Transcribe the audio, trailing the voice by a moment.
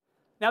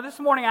Now,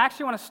 this morning, I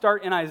actually want to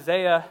start in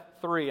Isaiah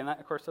 3, and that,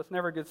 of course, that's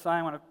never a good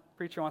sign when a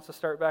preacher wants to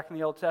start back in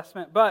the Old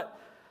Testament, but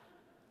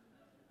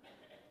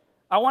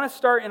I want to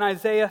start in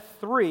Isaiah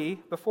 3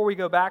 before we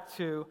go back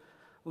to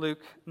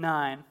Luke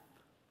 9.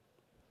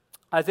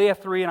 Isaiah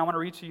 3, and I want to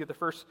read to you the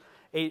first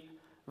 8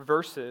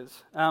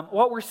 verses.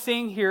 What we're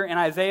seeing here in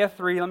Isaiah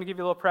 3, let me give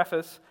you a little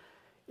preface,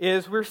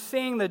 is we're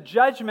seeing the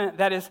judgment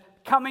that is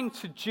coming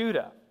to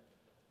Judah.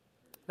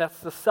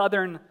 That's the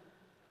southern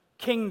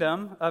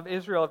kingdom of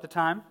Israel at the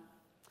time.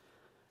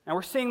 And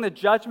we're seeing the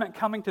judgment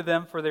coming to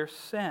them for their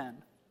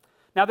sin.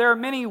 Now, there are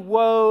many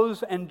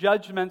woes and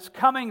judgments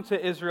coming to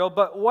Israel,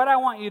 but what I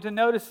want you to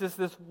notice is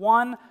this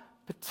one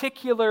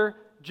particular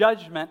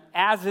judgment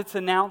as it's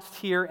announced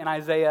here in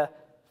Isaiah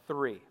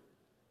 3.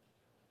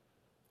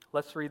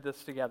 Let's read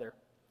this together.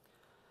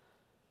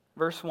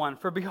 Verse 1,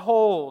 "For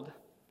behold,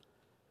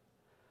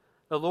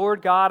 the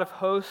Lord God of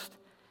hosts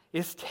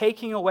is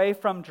taking away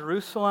from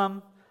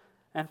Jerusalem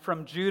and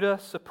from Judah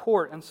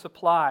support and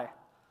supply,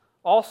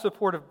 all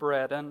support of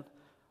bread and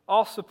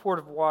all support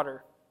of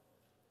water.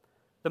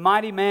 The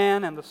mighty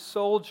man and the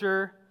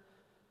soldier,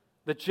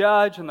 the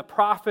judge and the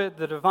prophet,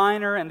 the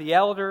diviner and the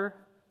elder,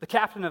 the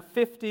captain of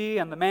 50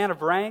 and the man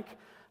of rank,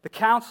 the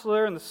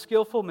counselor and the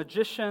skillful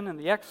magician and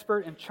the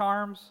expert in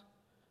charms.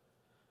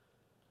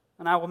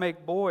 And I will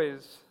make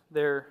boys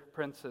their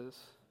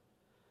princes,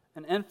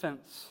 and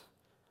infants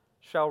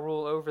shall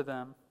rule over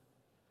them.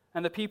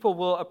 And the people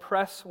will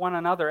oppress one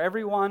another,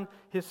 everyone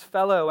his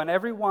fellow, and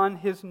everyone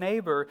his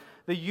neighbor.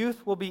 The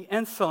youth will be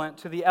insolent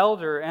to the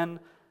elder, and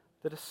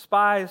the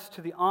despised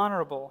to the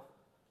honorable.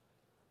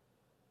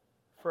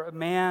 For a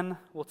man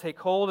will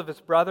take hold of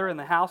his brother in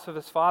the house of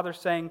his father,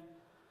 saying,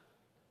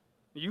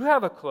 'You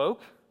have a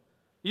cloak,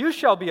 you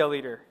shall be a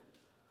leader,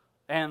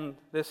 and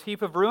this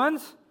heap of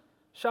ruins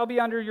shall be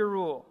under your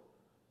rule.'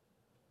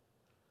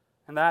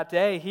 And that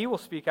day he will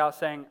speak out,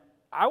 saying,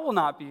 'I will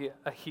not be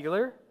a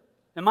healer.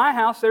 In my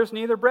house there's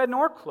neither bread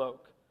nor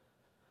cloak.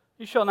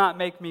 You shall not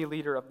make me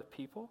leader of the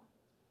people.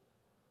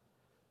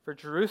 For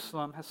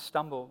Jerusalem has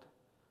stumbled,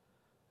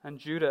 and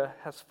Judah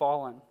has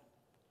fallen,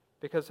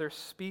 because their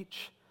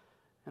speech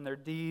and their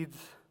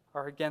deeds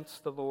are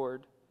against the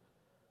Lord,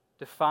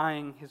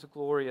 defying His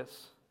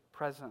glorious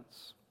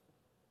presence.'"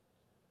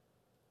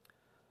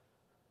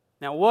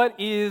 Now, what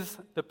is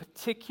the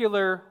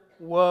particular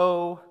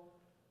woe,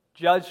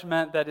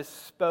 judgment that is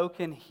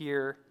spoken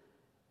here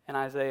in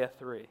Isaiah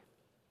 3?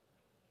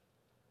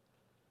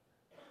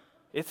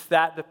 It's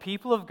that the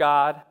people of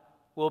God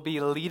will be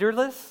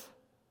leaderless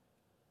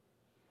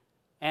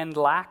and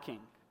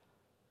lacking.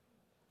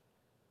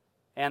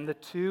 And the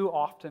two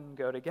often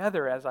go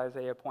together, as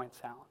Isaiah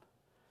points out.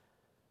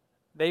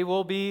 They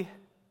will be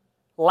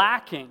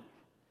lacking.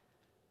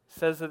 It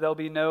says that there'll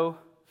be no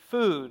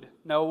food,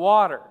 no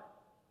water.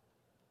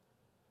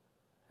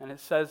 And it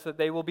says that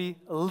they will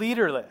be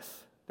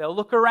leaderless. They'll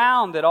look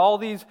around at all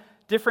these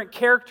different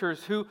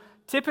characters who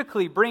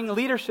typically bring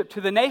leadership to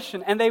the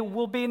nation, and they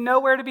will be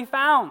nowhere to be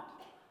found.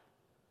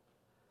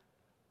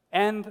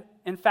 And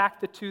in fact,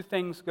 the two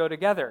things go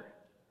together.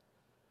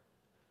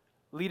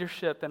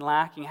 Leadership and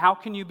lacking. How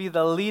can you be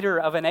the leader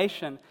of a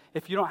nation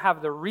if you don't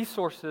have the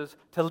resources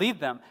to lead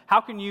them?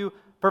 How can you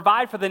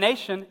provide for the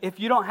nation if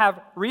you don't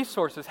have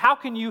resources? How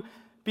can you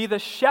be the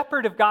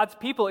shepherd of God's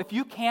people if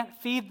you can't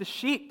feed the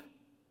sheep?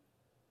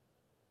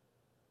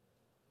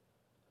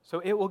 So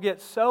it will get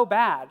so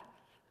bad,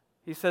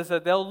 he says,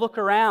 that they'll look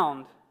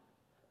around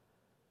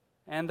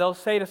and they'll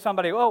say to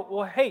somebody, "Oh,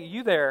 well, hey,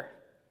 you there,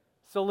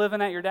 still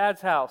living at your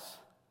dad's house.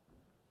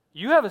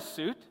 You have a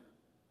suit.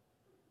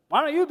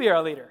 Why don't you be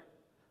our leader?"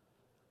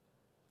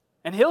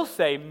 And he'll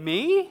say,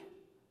 "Me?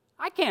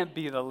 I can't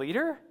be the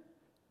leader.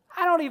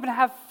 I don't even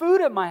have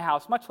food at my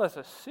house, much less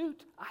a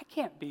suit. I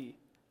can't be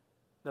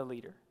the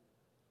leader."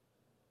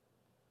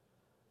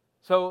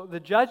 So the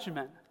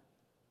judgment,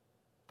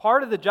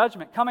 part of the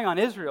judgment coming on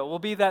Israel will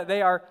be that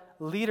they are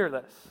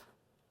leaderless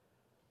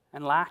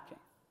and lacking.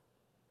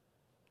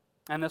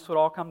 And this would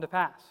all come to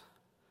pass.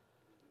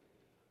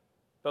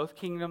 Both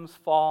kingdoms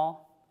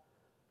fall,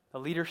 the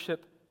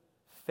leadership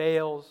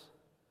fails,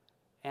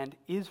 and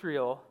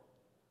Israel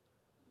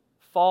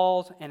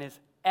falls and is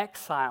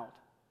exiled,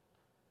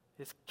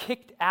 is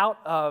kicked out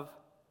of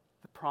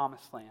the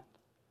promised land.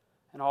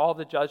 And all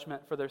the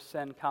judgment for their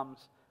sin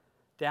comes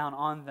down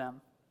on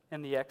them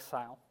in the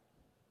exile.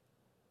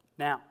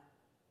 Now,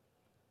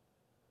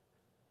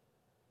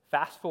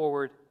 fast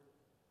forward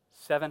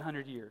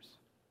 700 years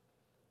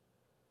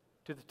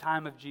to the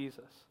time of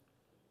Jesus.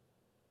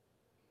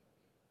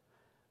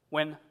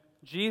 When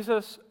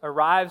Jesus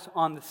arrives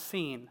on the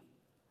scene,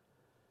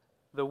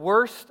 the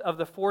worst of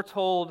the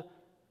foretold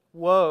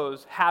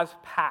woes has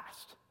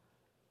passed.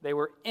 They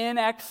were in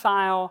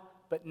exile,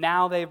 but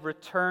now they've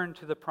returned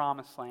to the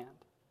promised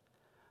land.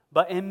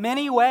 But in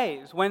many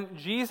ways, when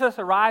Jesus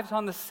arrives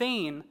on the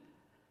scene,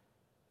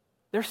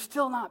 they're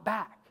still not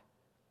back.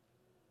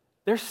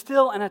 They're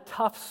still in a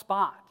tough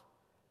spot.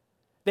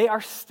 They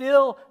are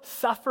still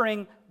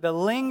suffering the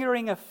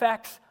lingering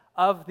effects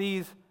of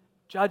these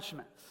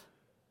judgments.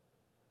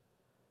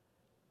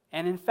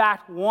 And in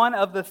fact, one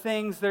of the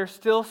things they're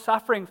still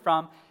suffering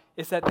from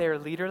is that they are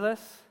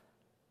leaderless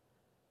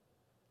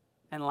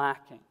and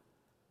lacking.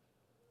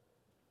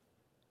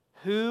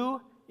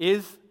 Who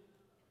is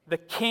the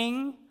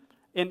king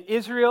in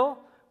Israel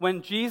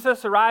when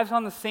Jesus arrives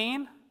on the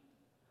scene?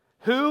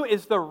 Who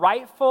is the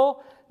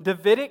rightful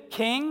Davidic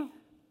king?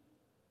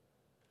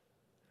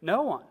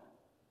 No one.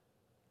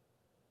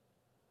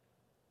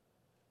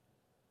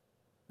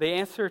 They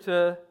answer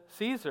to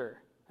Caesar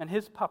and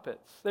his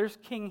puppets. There's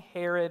King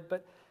Herod,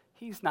 but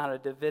he's not a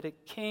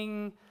Davidic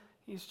king.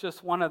 He's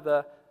just one of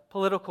the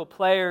political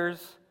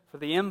players for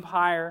the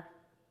empire.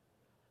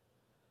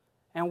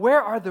 And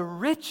where are the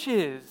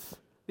riches,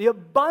 the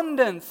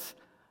abundance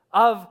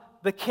of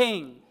the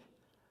king?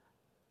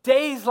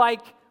 Days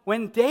like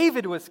when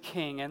David was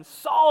king and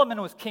Solomon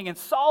was king, and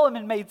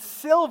Solomon made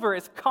silver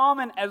as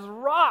common as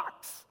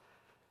rocks.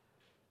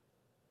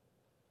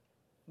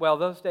 Well,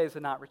 those days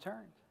have not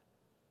returned.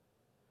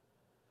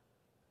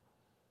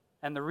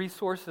 And the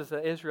resources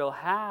that Israel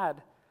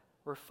had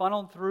were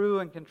funneled through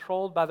and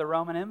controlled by the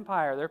Roman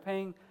Empire. They're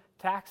paying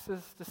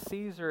taxes to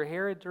Caesar.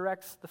 Herod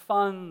directs the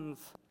funds.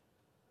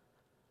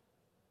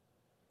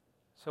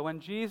 So when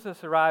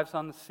Jesus arrives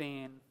on the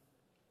scene,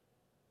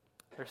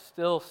 they're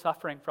still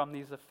suffering from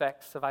these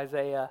effects of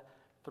Isaiah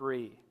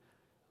 3,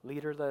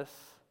 leaderless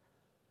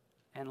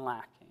and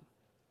lacking.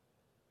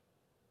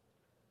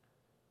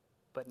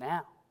 But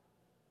now,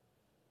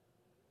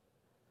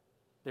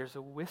 there's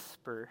a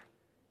whisper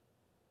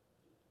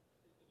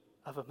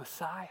of a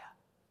Messiah.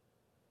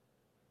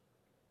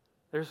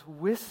 There's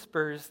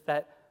whispers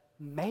that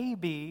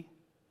maybe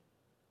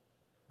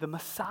the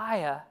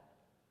Messiah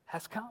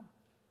has come.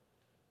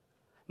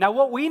 Now,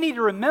 what we need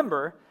to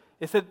remember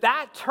is that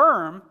that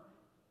term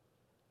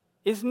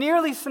is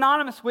nearly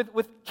synonymous with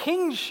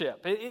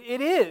kingship.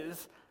 It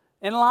is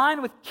in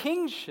line with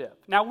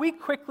kingship. Now, we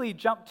quickly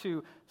jump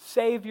to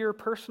Savior,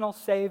 personal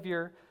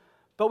Savior,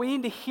 but we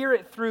need to hear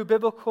it through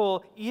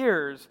biblical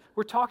ears.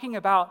 We're talking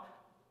about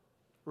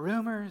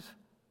rumors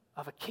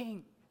of a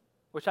king,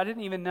 which I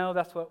didn't even know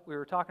that's what we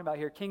were talking about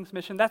here. King's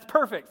mission. That's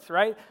perfect,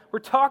 right? We're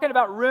talking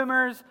about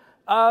rumors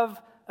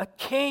of a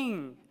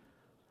king.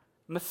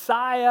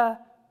 Messiah,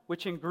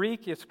 which in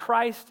Greek is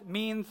Christ,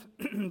 means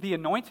the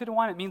anointed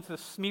one. It means the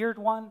smeared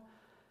one.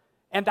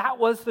 And that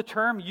was the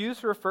term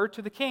used to refer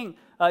to the king.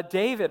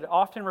 David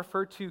often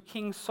referred to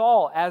King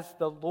Saul as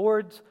the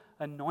Lord's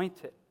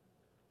anointed.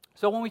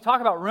 So when we talk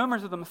about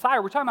rumors of the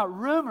Messiah, we're talking about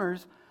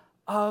rumors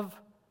of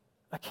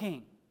a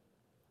king.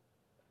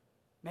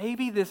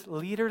 Maybe this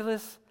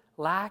leaderless,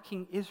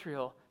 lacking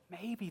Israel,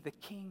 maybe the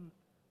king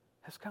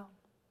has come.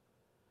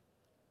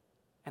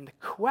 And the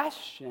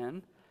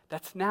question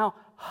that's now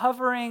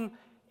hovering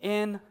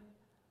in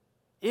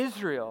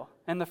Israel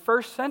in the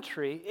first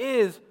century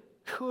is,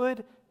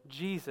 could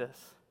Jesus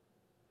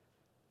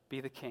be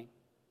the king?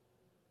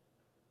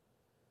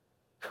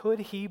 Could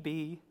he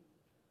be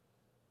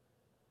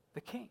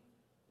the king?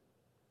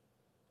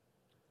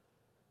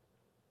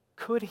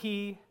 Could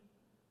he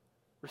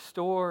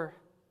restore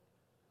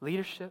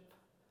leadership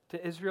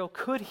to Israel?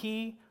 Could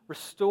he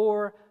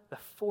restore the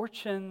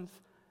fortunes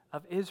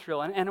of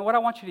Israel? And what I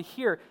want you to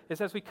hear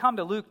is, as we come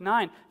to Luke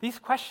 9, these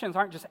questions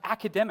aren't just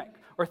academic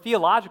or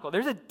theological.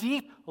 There's a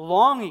deep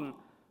longing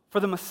for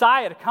the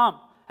Messiah to come.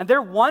 And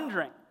they're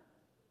wondering.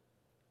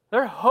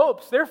 Their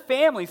hopes, their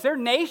families, their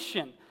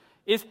nation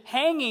is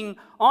hanging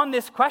on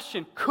this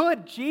question.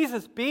 Could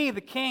Jesus be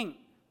the king?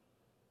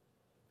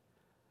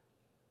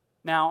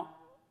 Now,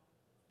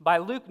 by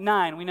Luke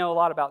 9, we know a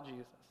lot about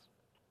Jesus.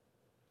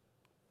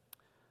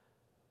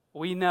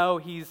 We know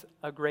he's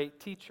a great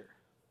teacher.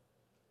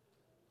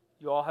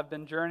 You all have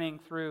been journeying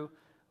through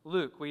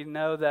Luke. We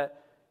know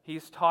that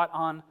he's taught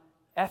on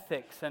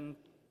ethics and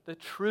the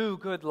true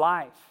good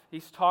life.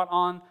 He's taught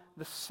on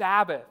the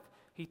Sabbath.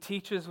 He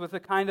teaches with a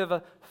kind of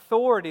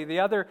authority the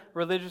other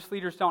religious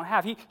leaders don't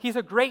have. He's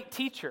a great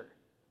teacher.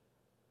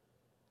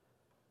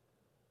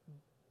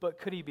 But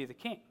could he be the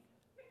king?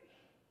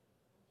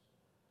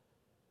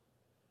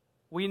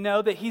 We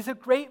know that he's a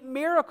great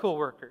miracle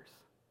worker.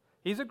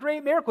 He's a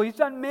great miracle. He's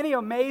done many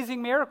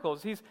amazing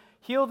miracles. He's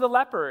healed the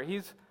leper.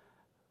 He's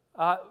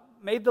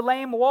made the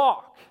lame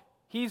walk.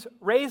 He's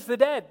raised the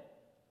dead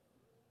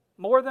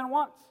more than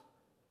once.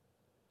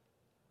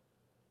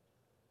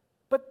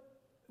 But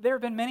there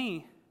have been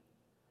many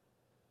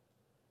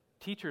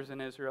teachers in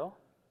Israel.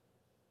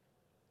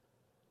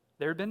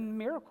 There have been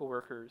miracle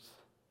workers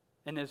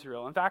in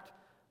Israel. In fact,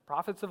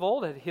 prophets of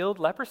old had healed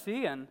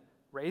leprosy and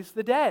raised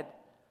the dead.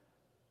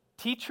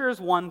 Teachers,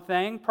 one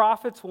thing.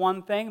 Prophets,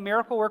 one thing.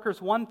 Miracle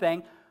workers, one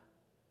thing.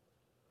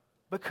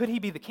 But could he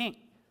be the king?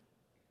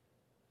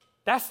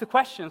 That's the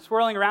question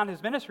swirling around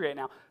his ministry right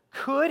now.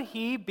 Could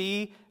he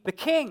be the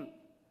king?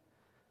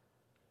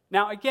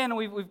 Now, again,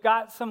 we've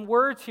got some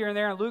words here and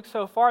there in Luke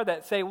so far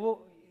that say,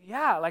 well,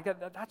 yeah, like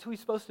that's who he's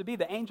supposed to be.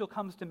 The angel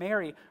comes to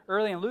Mary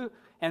early in Luke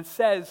and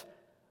says,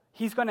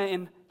 he's going to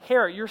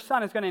inherit, your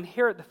son is going to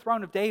inherit the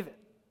throne of David.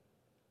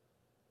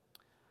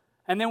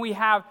 And then we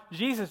have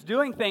Jesus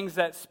doing things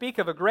that speak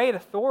of a great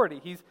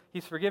authority.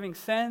 He's forgiving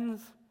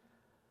sins.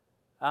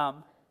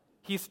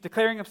 He's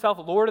declaring himself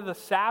Lord of the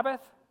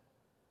Sabbath.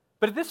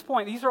 But at this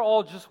point, these are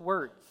all just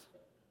words.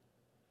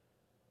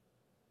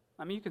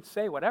 I mean, you can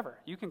say whatever.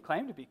 You can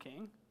claim to be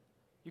king.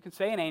 You can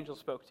say an angel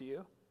spoke to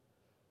you.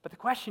 But the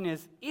question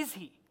is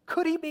he?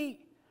 Could he be?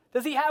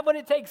 Does he have what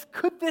it takes?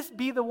 Could this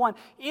be the one?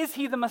 Is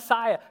he the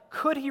Messiah?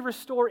 Could he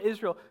restore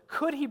Israel?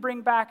 Could he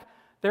bring back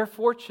their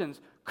fortunes?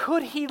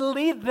 Could he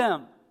lead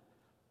them?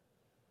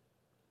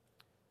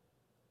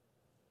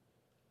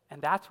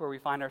 And that's where we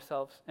find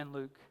ourselves in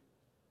Luke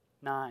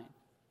 9.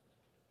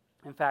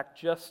 In fact,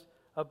 just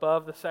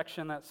above the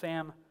section that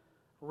Sam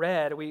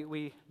read,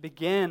 we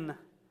begin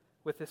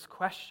with this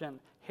question.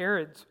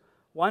 Herod's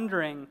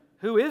wondering,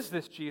 who is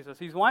this Jesus?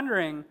 He's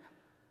wondering,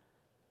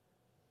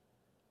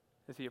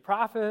 is he a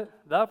prophet,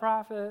 the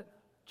prophet,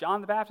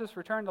 John the Baptist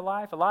returned to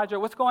life, Elijah?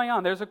 What's going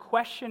on? There's a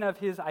question of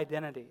his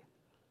identity.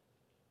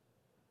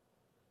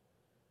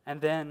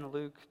 And then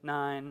Luke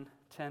 9,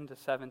 10 to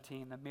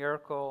 17, the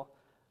miracle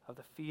of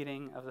the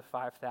feeding of the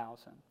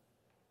 5,000.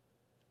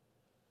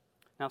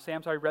 Now,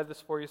 Sam's already read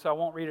this for you, so I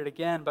won't read it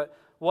again, but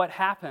what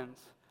happens?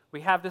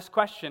 We have this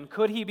question,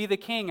 could he be the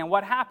king? And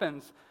what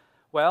happens?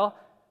 Well,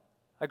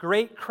 a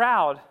great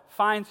crowd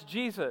finds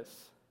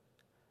Jesus,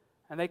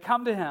 and they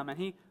come to him, and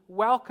he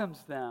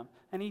welcomes them,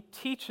 and he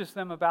teaches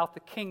them about the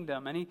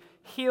kingdom, and he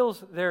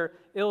heals their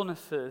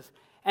illnesses.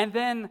 And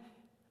then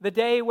the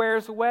day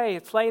wears away.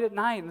 It's late at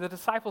night, and the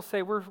disciples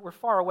say, we're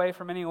far away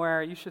from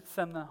anywhere. You should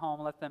send them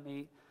home, let them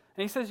eat.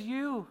 And he says,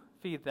 you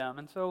feed them.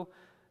 And so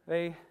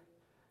they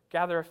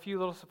gather a few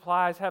little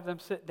supplies, have them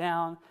sit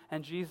down,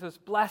 and Jesus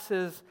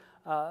blesses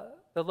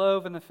the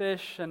loaf and the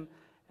fish,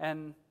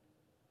 and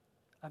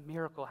a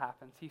miracle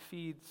happens. He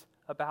feeds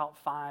about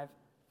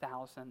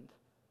 5,000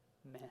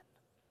 men.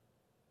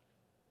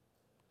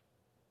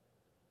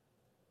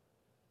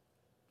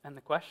 And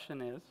the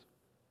question is,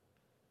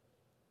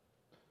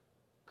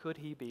 could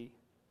he be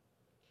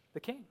the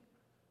king?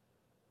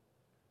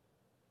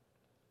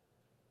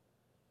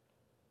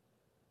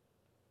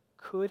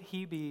 Could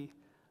he be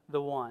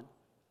the one?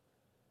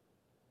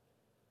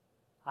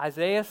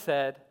 Isaiah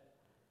said,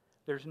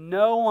 there's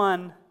no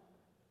one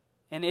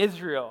in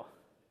Israel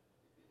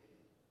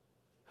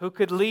who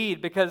could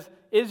lead because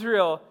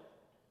Israel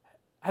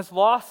has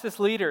lost its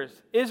leaders.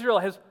 Israel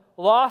has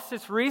lost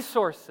its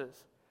resources.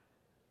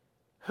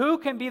 Who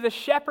can be the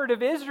shepherd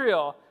of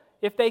Israel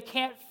if they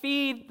can't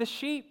feed the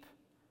sheep?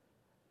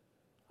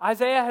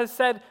 Isaiah has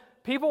said,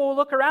 people will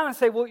look around and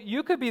say, well,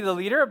 you could be the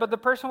leader, but the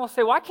person will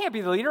say, well, I can't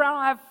be the leader, I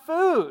don't have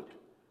food.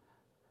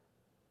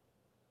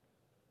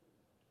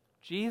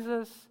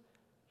 Jesus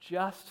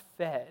just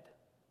fed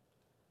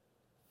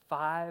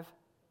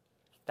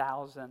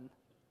 5,000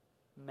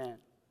 men.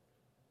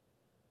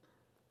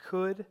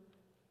 Could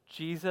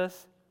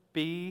Jesus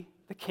be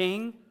the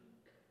king?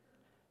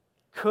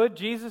 Could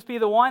Jesus be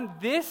the one?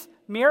 This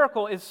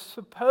miracle is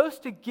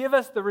supposed to give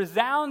us the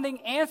resounding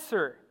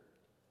answer.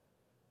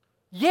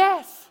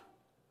 Yes.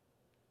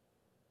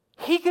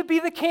 He could be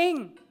the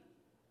king.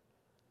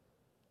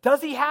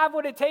 Does he have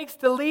what it takes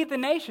to lead the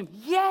nation?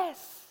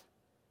 Yes.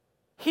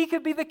 He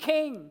could be the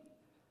king.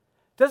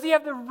 Does he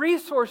have the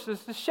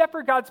resources to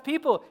shepherd God's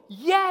people?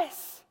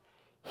 Yes.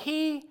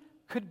 He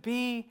could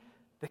be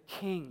the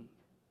king.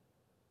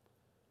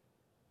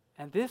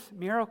 And this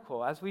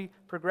miracle, as we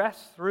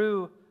progress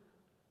through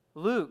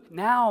Luke,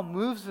 now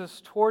moves us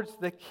towards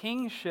the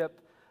kingship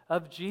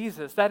of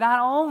Jesus. That not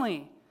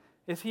only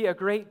is he a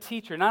great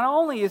teacher, not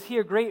only is he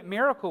a great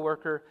miracle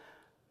worker,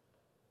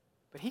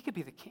 but he could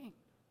be the king.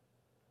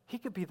 He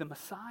could be the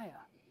Messiah.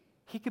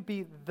 He could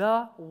be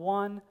the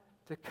one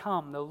to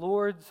come, the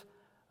Lord's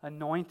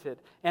anointed.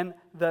 And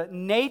the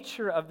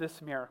nature of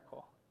this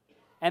miracle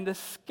and the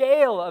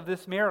scale of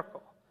this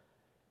miracle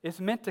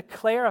is meant to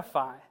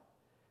clarify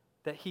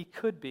that he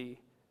could be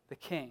the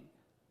king.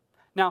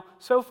 Now,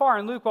 so far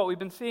in Luke, what we've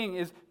been seeing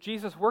is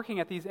Jesus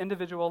working at these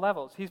individual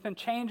levels. He's been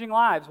changing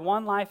lives,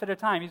 one life at a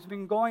time. He's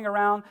been going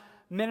around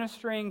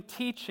ministering,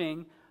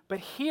 teaching. But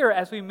here,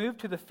 as we move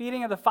to the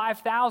feeding of the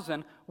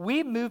 5,000,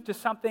 we move to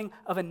something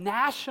of a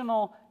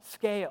national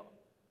scale.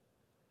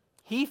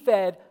 He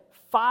fed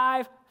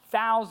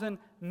 5,000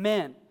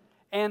 men.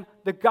 And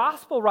the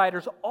gospel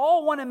writers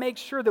all want to make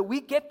sure that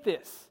we get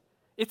this.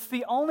 It's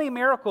the only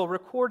miracle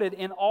recorded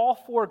in all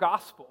four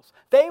Gospels.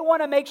 They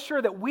want to make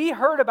sure that we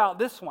heard about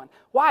this one.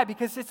 Why?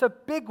 Because it's a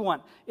big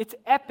one. It's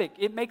epic.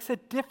 It makes a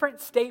different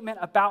statement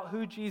about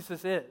who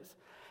Jesus is.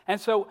 And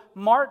so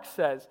Mark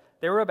says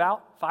there were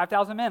about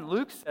 5,000 men.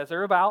 Luke says there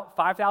were about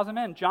 5,000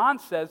 men. John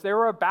says there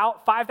were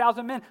about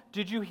 5,000 men.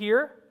 Did you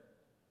hear?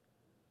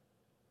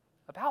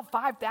 About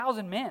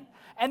 5,000 men.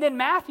 And then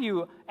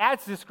Matthew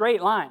adds this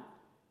great line.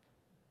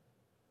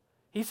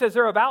 He says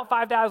there are about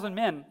 5,000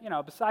 men,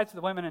 besides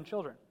the women and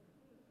children.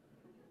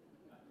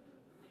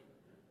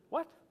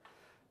 What?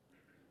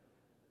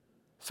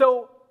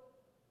 So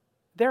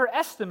there are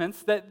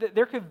estimates that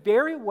there could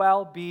very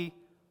well be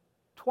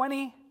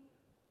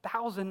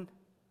 20,000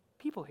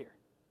 people here.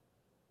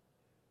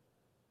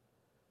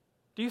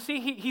 Do you see?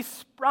 He's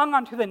sprung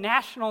onto the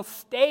national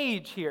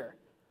stage here.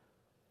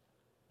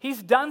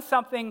 He's done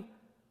something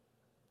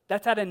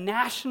that's at a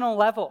national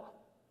level.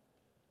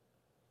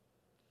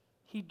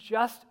 He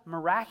just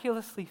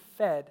miraculously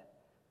fed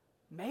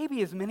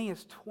maybe as many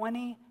as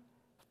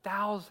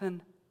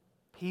 20,000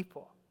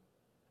 people.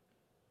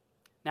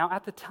 Now,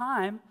 at the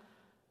time,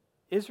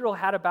 Israel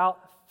had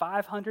about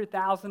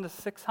 500,000 to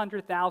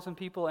 600,000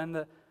 people in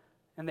the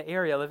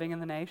area living in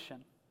the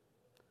nation.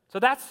 So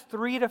that's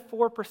 3 to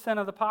 4%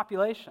 of the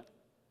population.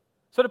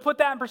 So to put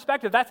that in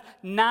perspective, that's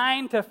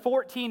 9 to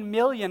 14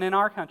 million in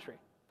our country.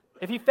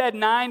 If you fed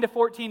 9 to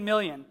 14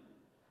 million,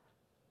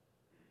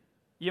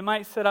 you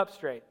might sit up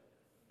straight.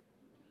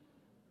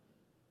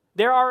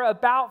 There are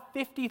about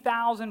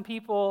 50,000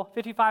 people,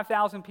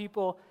 55,000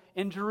 people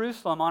in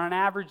Jerusalem on an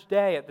average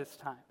day at this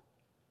time.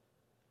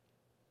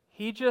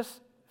 He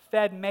just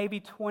fed maybe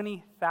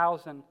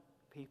 20,000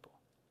 people.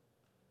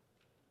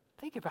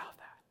 Think about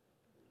that.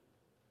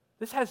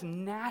 This has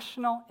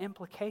national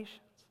implications.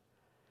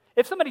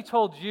 If somebody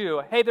told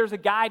you, hey, there's a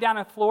guy down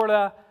in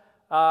Florida,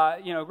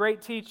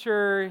 great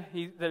teacher,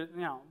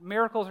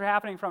 miracles are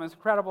happening from him, it's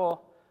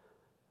incredible,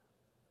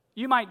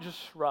 you might just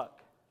shrug.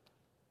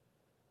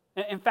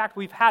 In fact,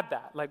 we've had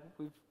that. Like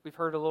we've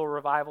heard of little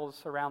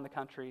revivals around the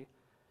country,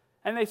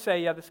 and they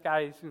say, yeah, this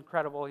guy is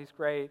incredible, he's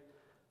great,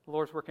 the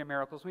Lord's working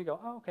miracles. And we go,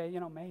 oh, okay,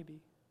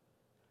 maybe.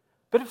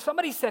 But if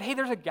somebody said, hey,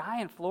 there's a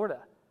guy in Florida,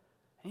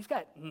 and he's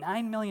got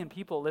 9 million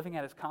people living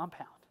at his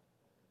compound,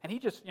 and he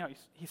just,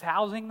 he's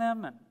housing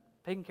them and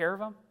taking care of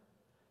them,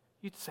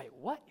 you'd say,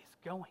 what is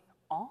going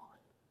on?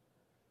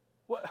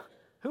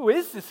 Who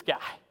is this guy?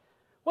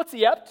 What's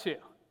he up to?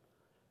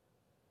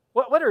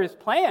 What are his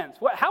plans?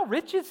 How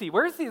rich is he?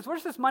 Where's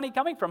this money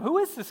coming from? Who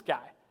is this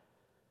guy?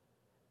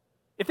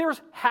 If there was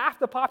half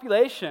the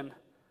population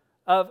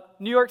of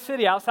New York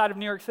City outside of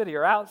New York City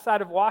or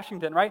outside of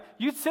Washington, right?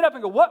 You'd sit up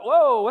and go,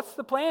 whoa, what's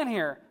the plan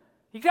here?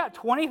 He's got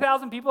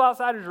 20,000 people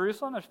outside of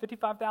Jerusalem. There's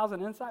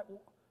 55,000 inside.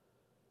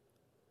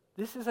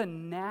 This is a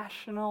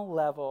national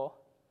level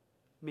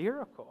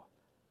miracle.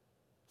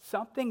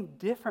 Something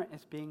different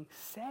is being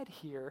said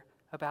here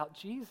about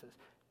Jesus.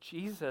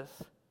 Jesus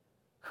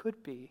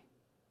could be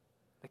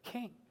the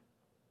king.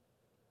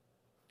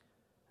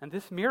 And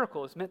this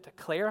miracle is meant to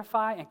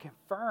clarify and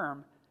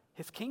confirm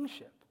his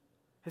kingship,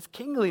 his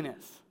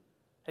kingliness,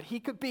 that he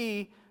could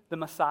be the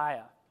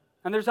Messiah.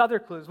 And there's other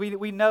clues.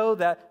 We know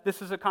that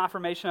this is a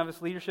confirmation of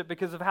his leadership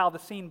because of how the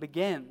scene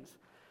begins.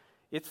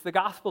 It's the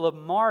Gospel of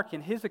Mark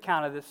in his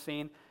account of this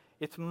scene.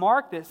 It's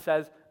Mark that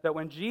says that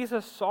when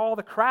Jesus saw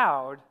the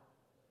crowd,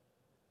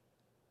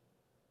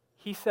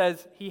 he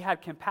says he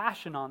had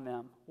compassion on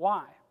them.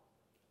 Why?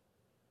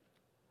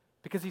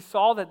 Because he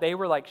saw that they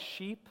were like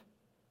sheep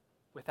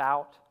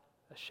without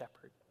a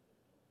shepherd.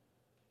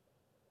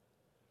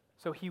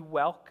 So he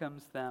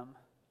welcomes them,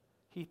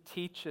 he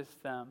teaches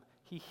them,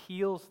 he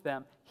heals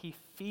them, he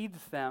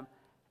feeds them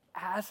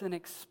as an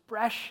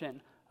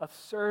expression of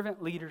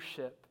servant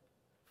leadership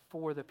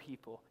for the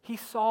people. He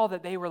saw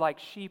that they were like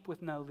sheep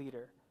with no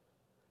leader,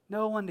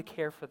 no one to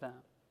care for them.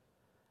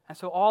 And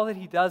so all that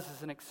he does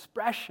is an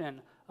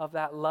expression of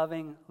that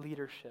loving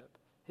leadership,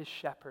 his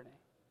shepherding.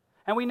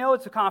 And we know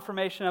it's a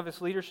confirmation of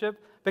his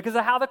leadership because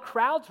of how the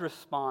crowds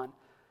respond.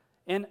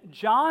 In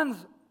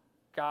John's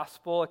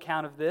gospel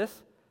account of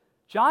this,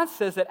 John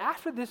says that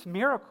after this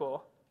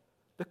miracle,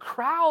 the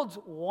crowds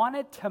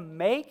wanted to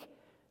make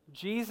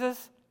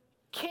Jesus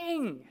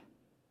king.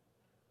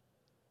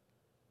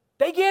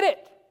 They get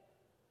it.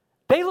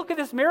 They look at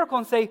this miracle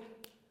and say,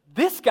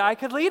 this guy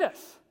could lead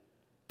us.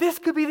 This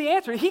could be the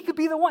answer. He could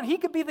be the one. He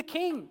could be the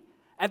king.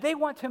 And they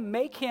want to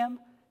make him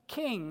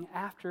king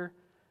after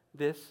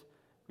this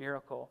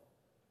miracle.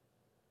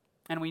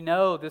 And we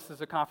know this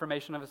is a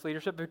confirmation of his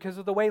leadership because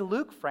of the way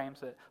Luke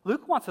frames it.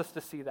 Luke wants us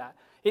to see that.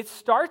 It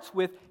starts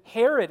with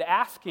Herod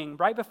asking,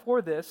 right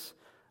before this,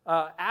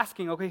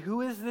 okay,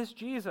 who is this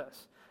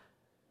Jesus?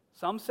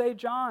 Some say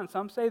John,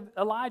 some say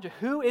Elijah.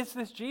 Who is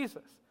this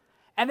Jesus?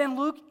 And then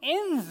Luke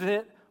ends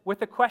it with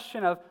the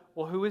question of,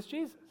 well, who is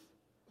Jesus?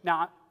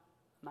 Now, I'm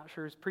not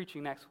sure who's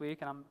preaching next week,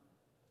 and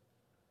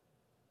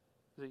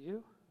is it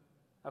you?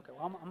 Okay,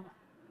 well, I'm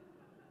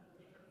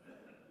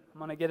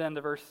going to get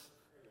into verse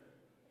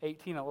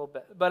 18 a little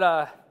bit. But,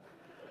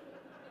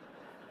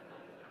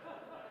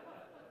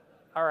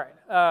 all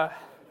right,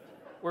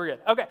 we're good.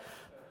 Okay.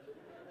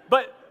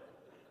 But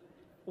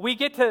we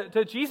get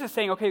to Jesus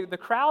saying, okay, the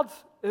crowds,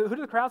 who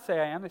do the crowds say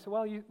I am? They say,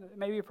 well, you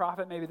maybe a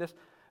prophet, maybe this.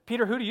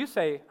 Peter, who do you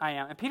say I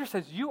am? And Peter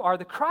says, you are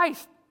the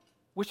Christ,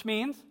 which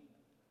means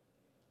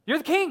you're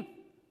the king.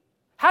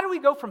 How do we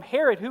go from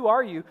Herod, who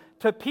are you,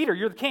 to Peter,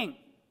 you're the king?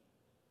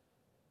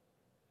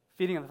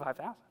 Feeding of the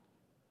 5,000.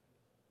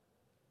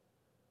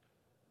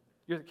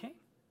 You're the king.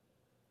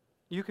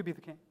 You could be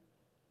the king.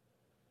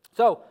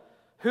 So,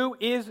 who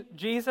is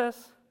Jesus?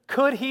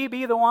 Could he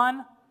be the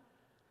one?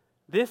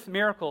 This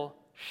miracle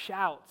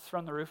shouts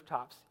from the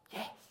rooftops,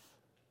 yes,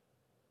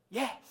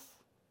 yes,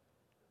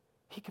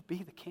 he could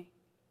be the king.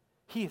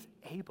 He is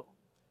able.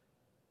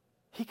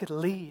 He could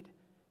lead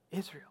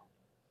Israel.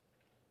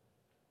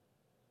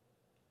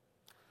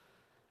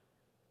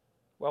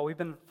 Well, we've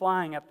been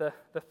flying at the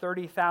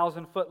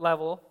 30,000 foot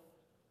level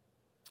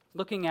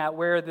looking at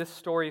where this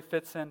story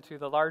fits into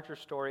the larger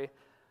story.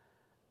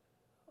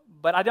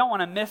 But I don't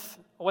want to miss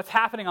what's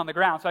happening on the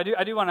ground. So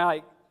I do want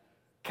to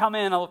come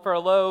in for a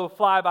low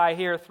flyby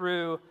here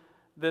through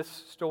this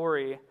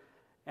story.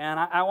 And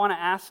I want to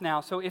ask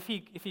now, so if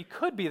he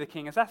could be the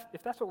king, if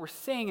that's what we're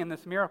seeing in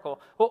this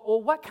miracle,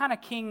 well, what kind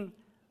of king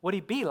would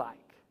he be like?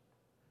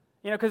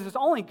 Because it's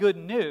only good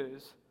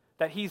news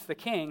that he's the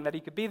king, that he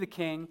could be the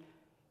king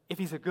if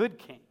he's a good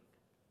king.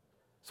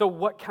 So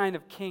what kind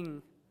of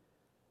king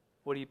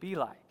would he be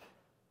like?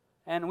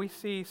 And we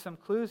see some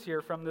clues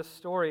here from this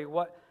story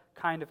what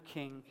kind of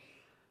king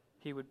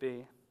he would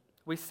be.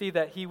 We see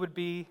that he would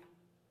be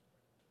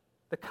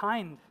the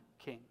kind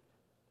king.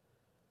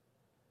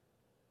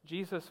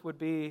 Jesus would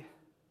be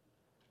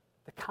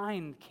the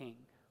kind king.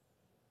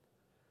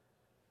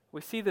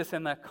 We see this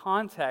in the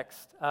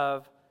context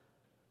of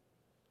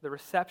the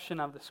reception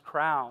of this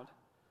crowd.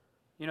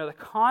 The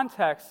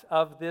context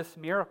of this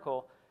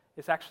miracle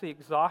is actually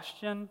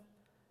exhaustion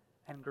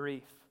and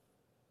grief.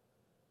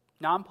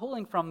 Now, I'm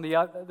pulling from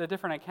the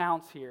different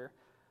accounts here,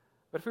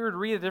 but if we were to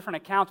read the different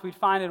accounts, we'd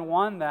find in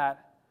one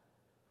that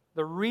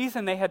the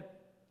reason they had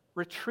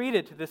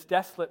retreated to this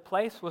desolate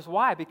place was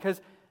why? Because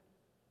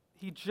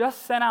he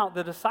just sent out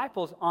the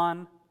disciples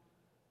on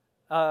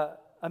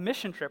a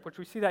mission trip, which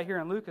we see that here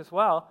in Luke as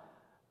well,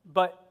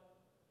 but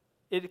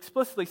it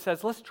explicitly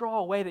says, let's draw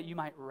away that you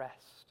might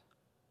rest.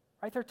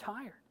 Right? They're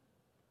tired.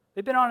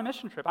 They've been on a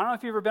mission trip. I don't know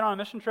if you've ever been on a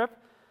mission trip.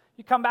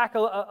 You come back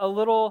a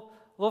little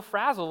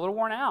frazzled, a little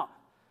worn out.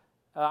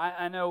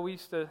 I know we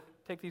used to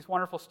take these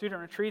wonderful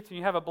student retreats, and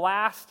you have a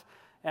blast,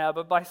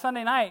 but by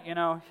Sunday night,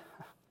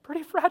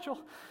 pretty fragile.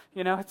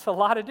 It's a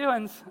lot of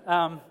doings.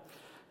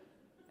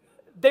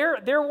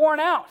 They're worn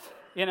out.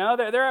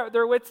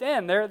 Their wits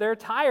end. They're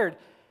tired.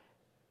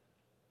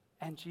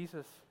 And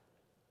Jesus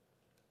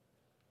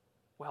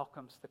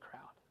welcomes the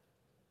crowd.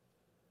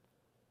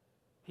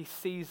 He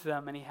sees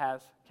them and he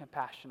has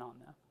compassion on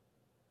them.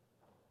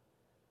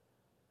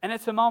 And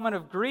it's a moment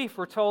of grief.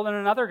 We're told in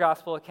another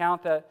gospel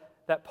account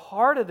that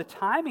part of the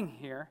timing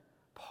here,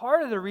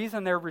 part of the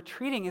reason they're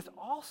retreating is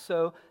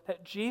also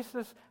that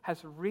Jesus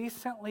has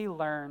recently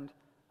learned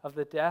of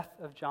the death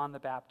of John the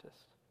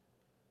Baptist.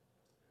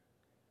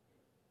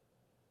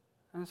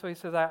 And so he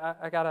says,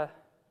 I gotta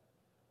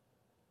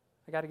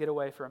get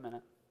away for a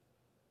minute.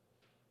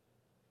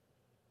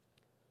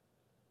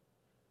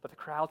 But the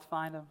crowds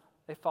find him.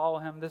 They follow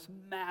him. This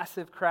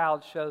massive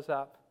crowd shows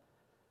up.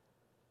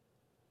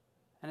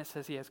 And it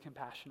says he has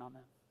compassion on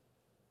them.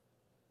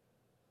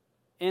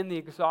 In the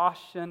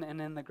exhaustion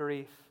and in the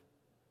grief,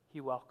 he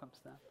welcomes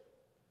them.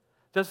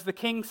 Does the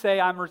king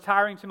say, I'm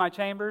retiring to my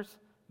chambers?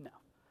 No.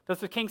 Does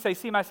the king say,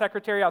 see my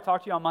secretary, I'll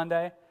talk to you on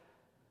Monday?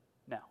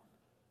 No.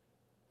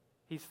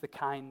 He's the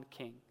kind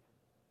king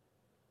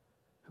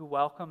who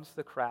welcomes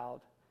the crowd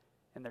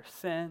in their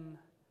sin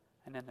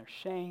and in their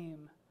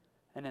shame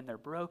and in their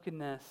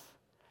brokenness,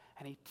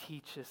 and he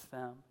teaches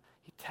them.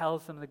 He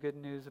tells them the good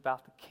news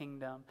about the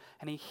kingdom,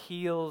 and he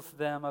heals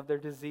them of their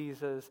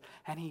diseases,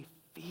 and he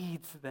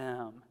feeds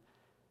them.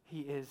 He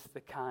is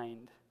the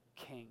kind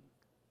king.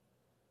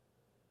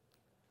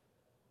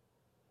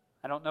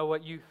 I don't know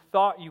what you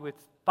thought you would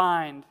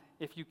find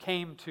if you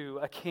came to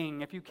a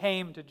king, if you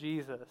came to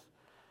Jesus.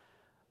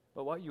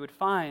 But what you would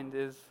find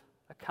is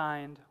a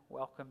kind,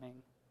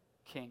 welcoming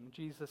king.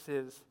 Jesus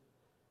is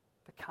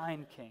the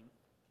kind king.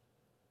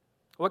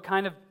 What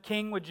kind of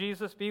king would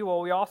Jesus be?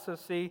 Well, we also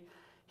see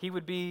he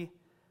would be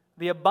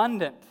the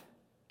abundant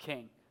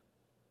king.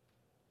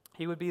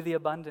 He would be the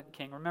abundant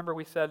king. Remember,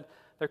 we said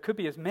there could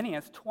be as many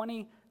as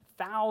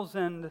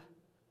 20,000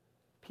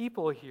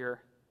 people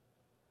here.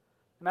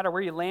 No matter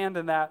where you land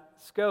in that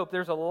scope,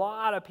 there's a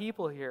lot of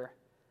people here.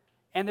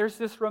 And there's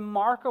this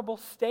remarkable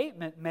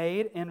statement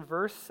made in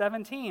verse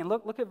 17.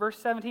 Look at verse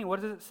 17.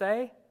 What does it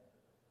say?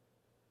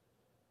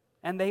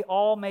 And they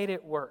all made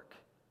it work.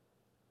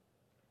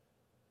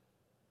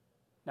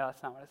 No,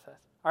 that's not what it says.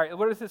 All right,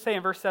 what does it say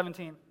in verse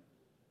 17?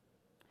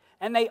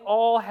 And they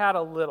all had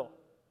a little.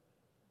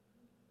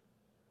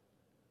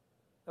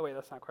 Oh, wait,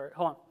 that's not quite right.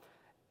 Hold on.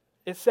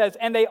 It says,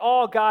 and they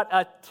all got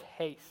a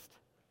taste.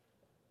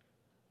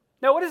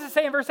 Now, what does it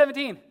say in verse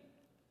 17?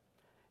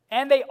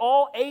 And they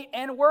all ate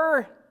and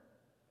were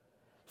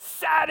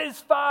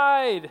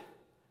satisfied.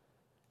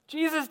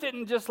 Jesus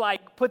didn't just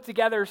put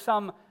together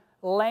some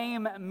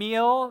lame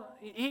meal.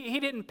 He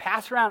didn't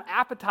pass around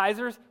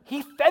appetizers.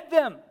 He fed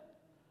them.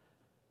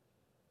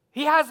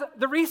 He has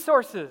the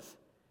resources.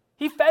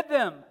 He fed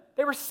them.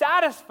 They were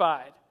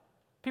satisfied.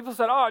 People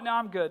said, oh, no,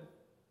 I'm good.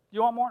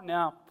 You want more?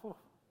 No. Whew,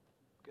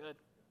 good.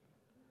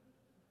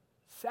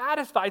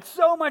 Satisfied.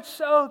 So much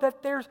so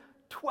that there's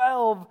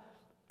 12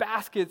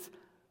 baskets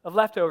of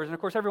leftovers. And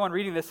of course, everyone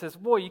reading this says,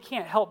 boy, you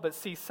can't help but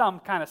see some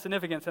kind of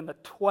significance in the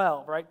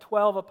 12, right?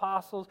 12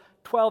 apostles,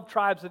 12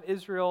 tribes of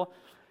Israel.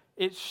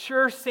 It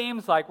sure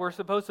seems like we're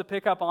supposed to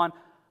pick up on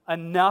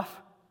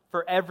enough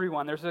for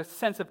everyone. There's a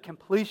sense of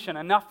completion,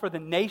 enough for the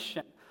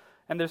nation.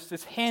 And there's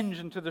this hinge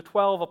into the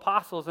 12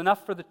 apostles,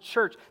 enough for the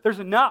church. There's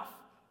enough.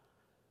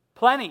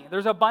 Plenty.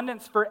 There's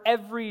abundance for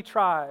every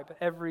tribe,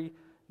 every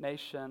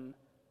nation,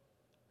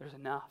 there's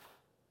enough.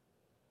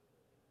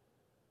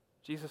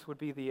 Jesus would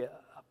be the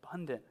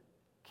abundant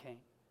king.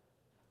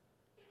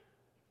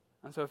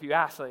 And so if you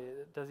ask, like,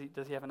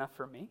 does he have enough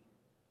for me?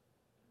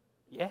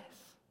 Yes.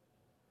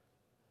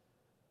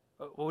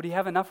 Would he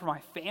have enough for my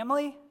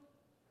family?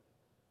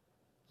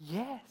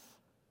 Yes.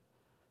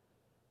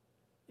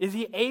 Is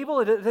he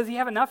able? Does he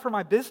have enough for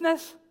my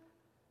business?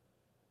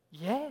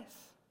 Yes.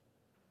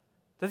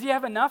 Does he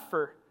have enough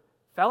for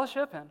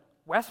fellowship and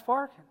West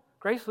Park and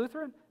Grace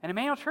Lutheran and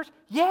Emmanuel Church?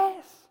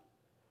 Yes.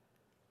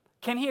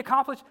 Can he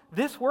accomplish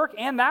this work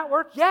and that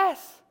work?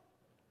 Yes.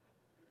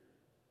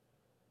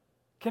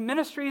 Can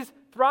ministries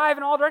thrive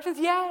in all directions?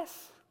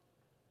 Yes.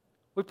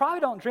 We probably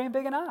don't dream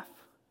big enough.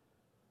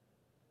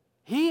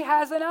 He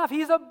has enough.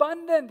 He's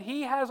abundant.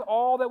 He has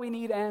all that we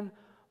need and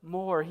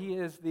more. He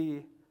is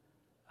the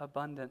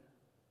abundant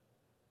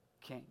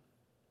king.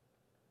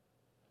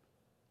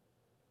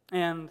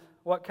 And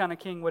what kind of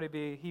king would he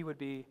be? He would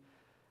be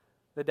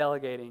the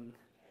delegating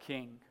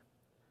king.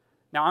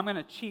 Now, I'm going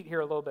to cheat here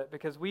a little bit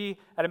because we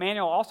at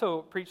Emmanuel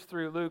also preached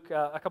through Luke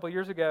a couple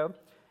years ago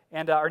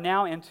and are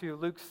now into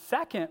Luke's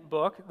second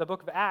book, the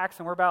book of Acts,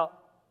 and we're about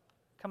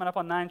coming up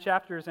on 9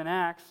 chapters in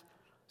Acts.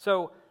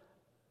 So,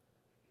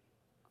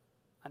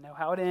 I know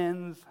how it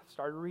ends. I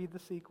started to read the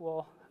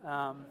sequel.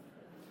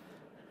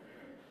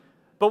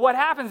 But what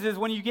happens is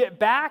when you get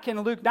back in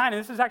Luke 9,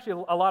 and this is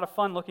actually a lot of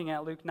fun looking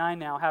at Luke 9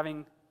 now,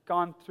 having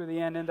gone through the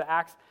end into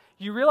Acts,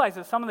 you realize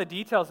that some of the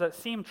details that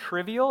seem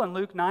trivial in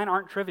Luke 9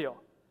 aren't trivial.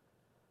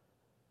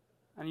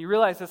 And you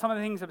realize that some of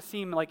the things that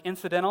seem like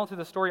incidental to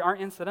the story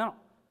aren't incidental.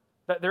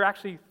 That they're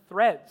actually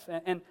threads.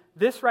 And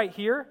this right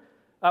here,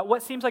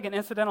 what seems like an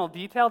incidental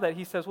detail that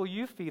he says, well,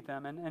 you feed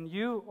them and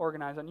you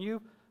organize and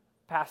you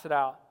pass it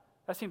out.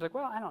 That seems like,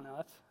 well, I don't know.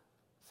 That's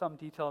some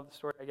detail of the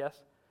story, I guess.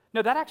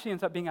 No, that actually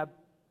ends up being a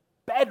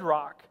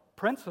bedrock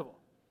principle.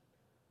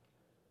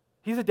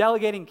 He's a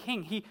delegating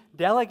king. He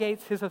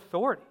delegates his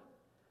authority.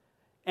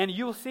 And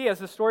you will see as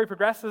the story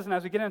progresses and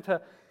as we get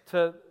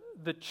into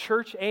the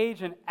church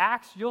age and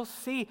Acts, you'll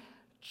see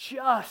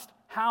just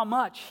how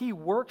much he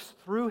works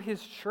through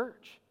his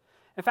church.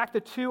 In fact,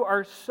 the two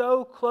are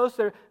so close,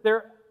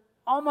 they're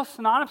almost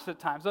synonymous at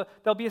times.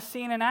 There'll be a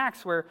scene in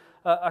Acts where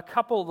a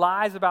couple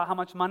lies about how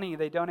much money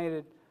they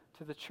donated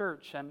to the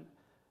church. And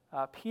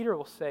Peter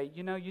will say,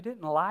 you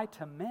didn't lie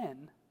to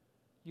men,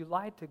 you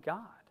lied to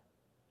God.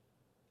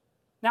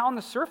 Now, on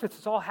the surface,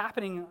 it's all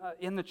happening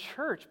in the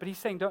church, but he's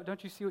saying,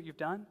 don't you see what you've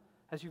done?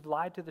 As you've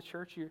lied to the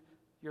church,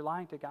 you're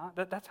lying to God.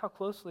 That's how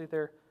closely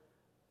they're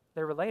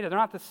related. They're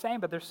not the same,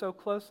 but they're so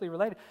closely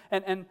related.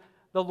 And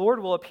the Lord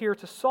will appear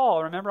to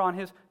Saul, remember, on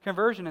his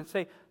conversion and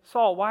say,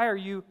 Saul, why are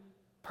you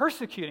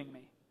persecuting me?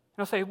 And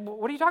he'll say,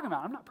 what are you talking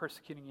about? I'm not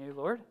persecuting you,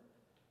 Lord.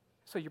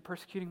 So you're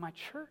persecuting my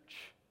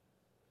church.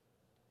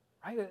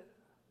 Right?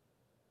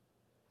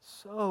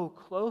 So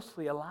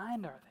closely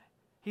aligned are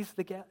they. He's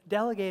the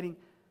delegating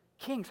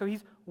king. So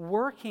he's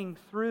working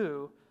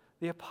through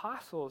the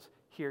apostles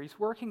here. He's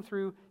working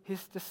through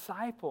his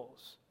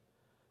disciples.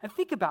 And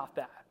think about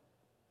that.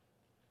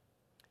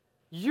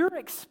 Your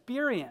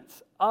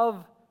experience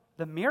of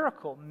the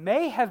miracle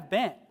may have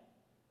been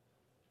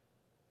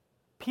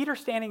Peter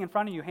standing in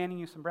front of you, handing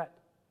you some bread.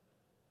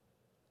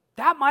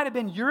 That might have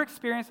been your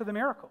experience of the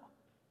miracle.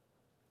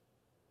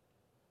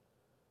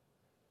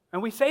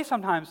 And we say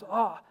sometimes,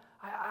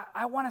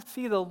 I want to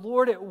see the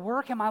Lord at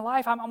work in my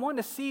life. I'm wanting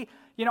to see,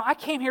 I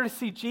came here to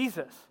see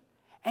Jesus.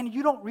 And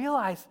you don't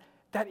realize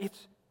that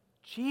it's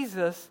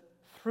Jesus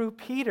through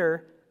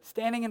Peter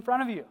standing in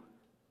front of you.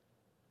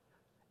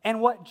 And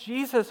what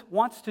Jesus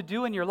wants to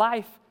do in your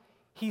life,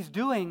 he's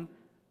doing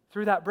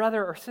through that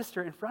brother or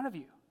sister in front of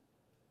you.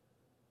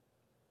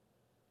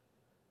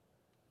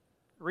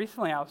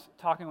 Recently, I was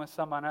talking with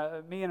someone.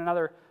 Me and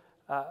another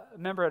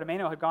member at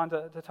Emmanuel had gone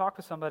to talk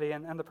with somebody,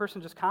 and the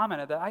person just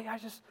commented that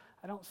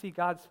I don't see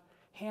God's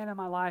hand in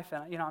my life,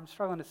 and I'm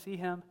struggling to see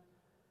him.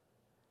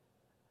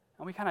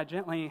 And we kind of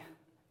gently,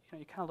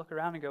 you kind of look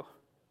around and go,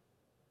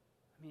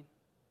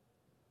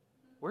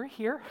 we're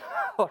here,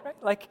 all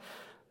right?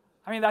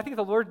 I think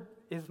the Lord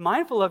is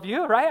mindful of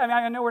you, right?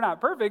 I know we're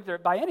not perfect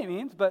by any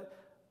means, but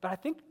I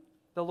think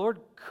the Lord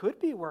could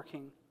be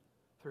working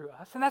through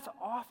us. And that's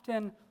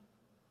often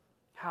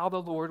how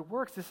the Lord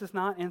works. This is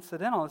not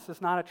incidental. This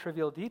is not a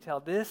trivial detail.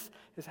 This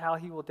is how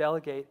he will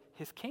delegate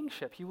his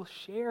kingship. He will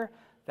share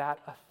that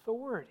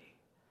authority.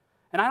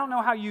 And I don't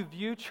know how you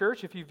view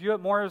church, if you view it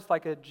more as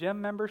like a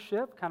gym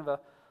membership, kind of a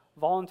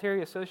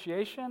voluntary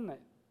association that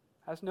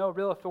has no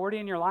real authority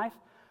in your life.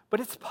 But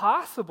it's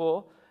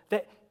possible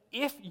that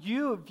if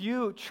you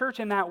view church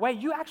in that way,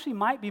 you actually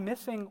might be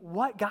missing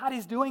what God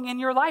is doing in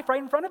your life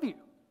right in front of you.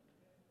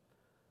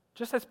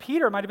 Just as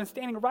Peter might have been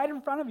standing right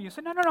in front of you.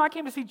 So, no, I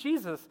came to see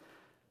Jesus.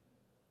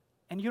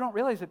 And you don't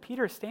realize that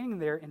Peter is standing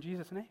there in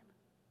Jesus' name.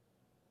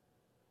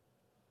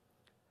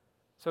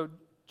 So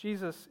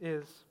Jesus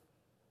is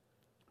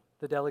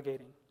the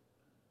delegating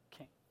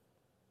king.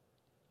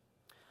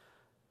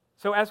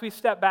 So as we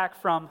step back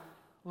from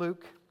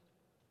Luke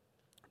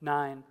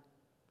 9,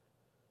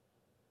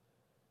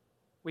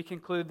 we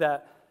conclude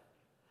that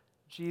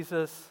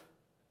Jesus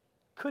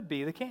could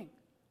be the king.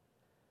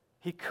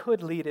 He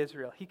could lead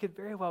Israel. He could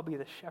very well be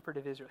the shepherd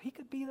of Israel. He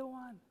could be the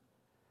one.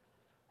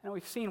 And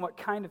we've seen what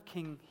kind of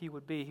king he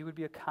would be. He would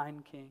be a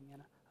kind king,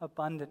 and an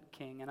abundant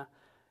king, and a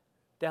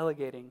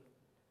delegating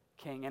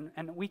king.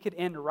 And we could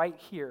end right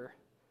here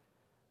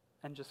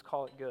and just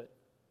call it good.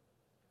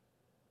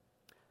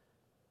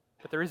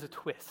 But there is a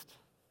twist.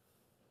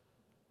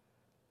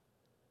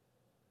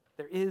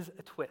 There is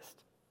a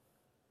twist.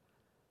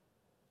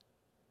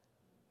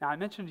 Now, I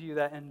mentioned to you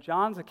that in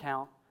John's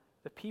account,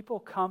 the people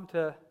come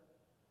to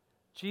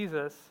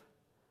Jesus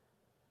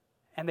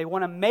and they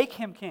want to make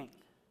him king.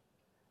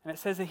 And it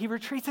says that he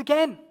retreats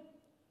again.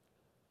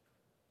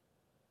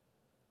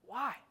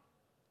 Why?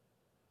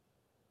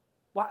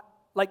 Why?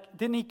 Like,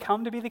 didn't he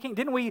come to be the king?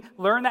 Didn't we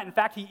learn that, in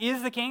fact, he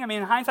is the king? I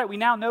mean, in hindsight, we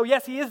now know,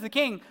 yes, he is the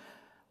king.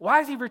 Why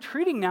is he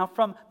retreating now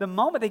from the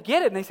moment they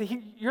get it and they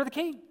say, you're the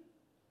king?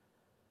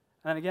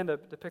 And then again, to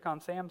pick on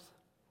Sam's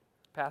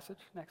passage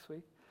next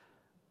week,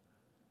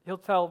 he'll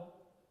tell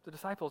the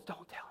disciples,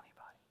 don't tell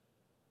anybody.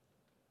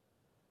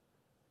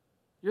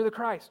 You're the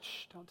Christ.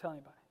 Shh, don't tell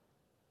anybody.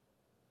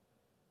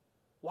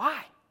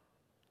 Why?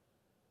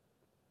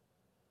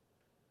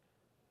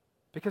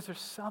 Because there's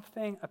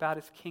something about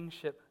his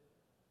kingship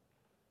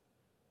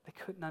they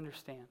couldn't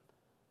understand.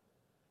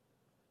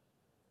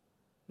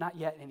 Not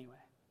yet, anyway.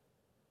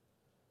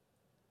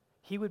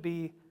 He would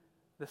be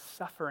the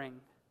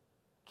suffering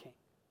king.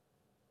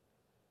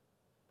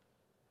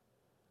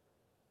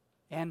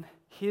 And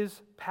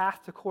his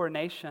path to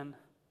coronation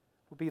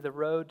will be the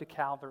road to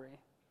Calvary.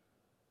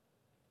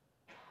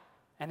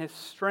 And his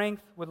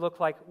strength would look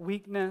like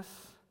weakness,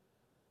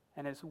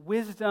 and his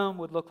wisdom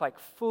would look like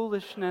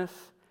foolishness,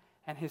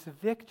 and his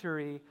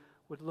victory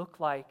would look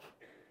like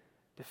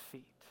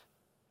defeat.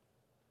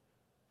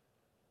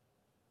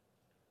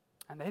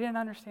 And they didn't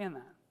understand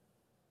that.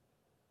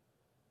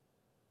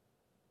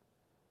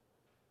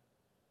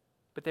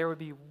 But there would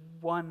be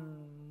one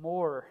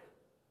more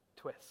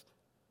twist.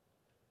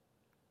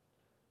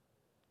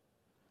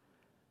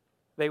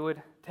 They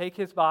would take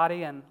his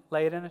body and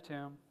lay it in a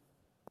tomb.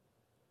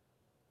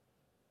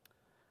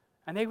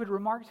 And they would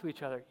remark to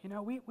each other,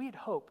 we had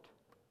hoped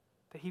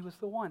that he was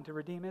the one to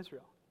redeem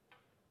Israel.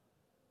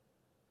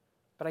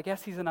 But I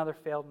guess he's another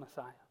failed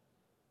Messiah.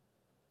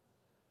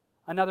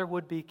 Another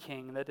would-be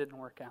king that didn't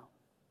work out.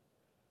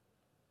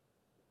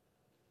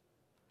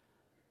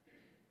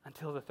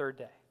 Until the third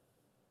day.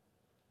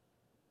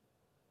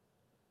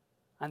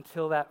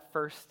 Until that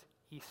first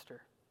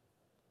Easter.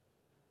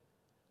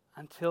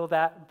 Until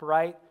that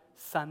bright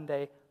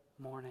Sunday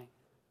morning.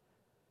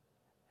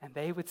 And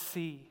they would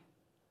see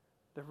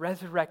the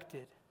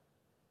resurrected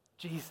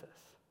Jesus.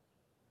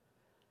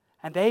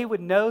 And they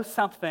would know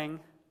something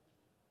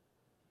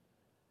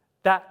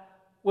that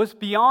was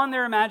beyond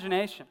their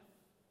imagination.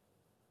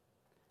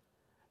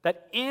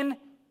 That in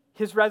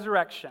his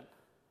resurrection,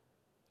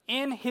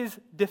 in his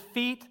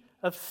defeat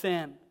of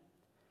sin,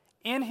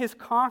 in his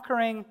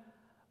conquering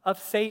of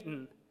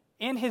Satan,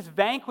 in his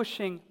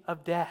vanquishing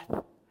of death,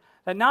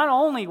 that not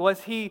only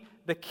was he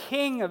the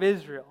king of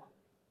Israel,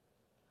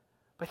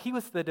 but he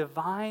was the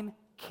divine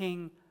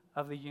king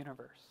of the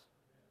universe.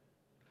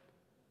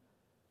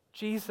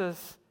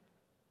 Jesus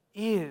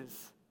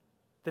is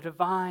the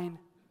divine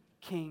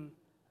king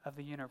of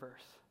the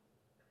universe.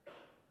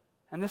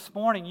 And this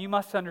morning you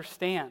must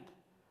understand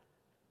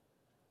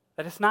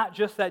that it's not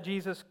just that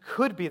Jesus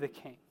could be the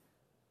king.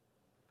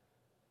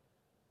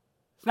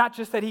 It's not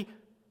just that he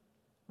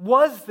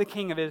was the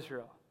king of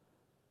Israel,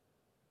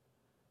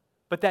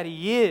 but that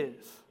he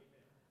is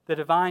the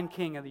divine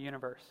king of the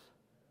universe.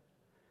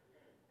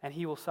 And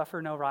he will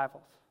suffer no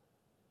rivals.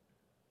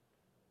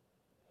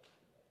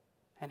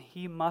 And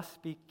he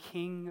must be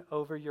king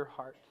over your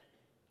heart.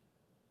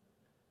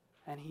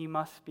 And he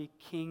must be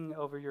king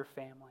over your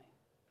family.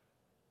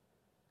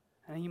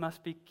 And he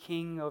must be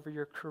king over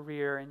your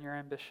career and your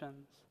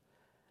ambitions.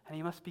 And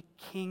he must be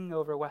king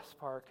over West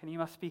Park. And he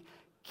must be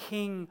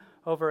king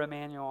over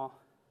Emmanuel.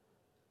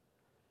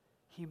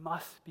 He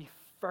must be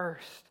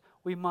first.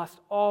 We must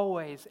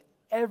always,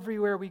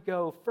 everywhere we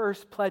go,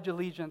 first pledge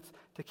allegiance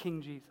to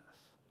King Jesus.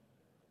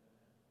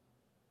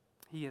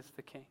 He is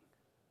the king.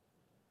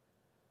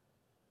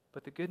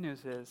 But the good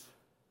news is,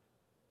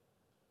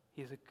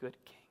 he's a good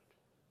king.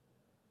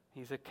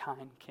 He's a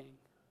kind king.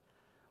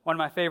 One of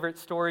my favorite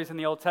stories in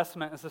the Old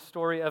Testament is the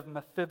story of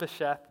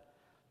Mephibosheth.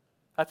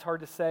 That's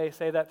hard to say.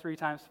 Say that 3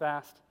 times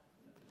fast.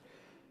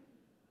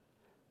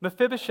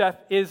 Mephibosheth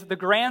is the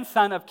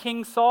grandson of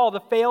King Saul, the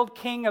failed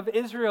king of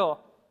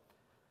Israel.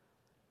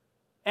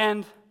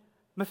 And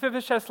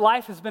Mephibosheth's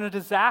life has been a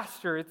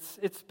disaster.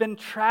 It's been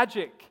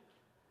tragic.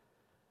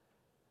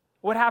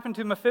 What happened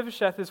to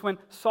Mephibosheth is when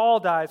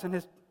Saul dies and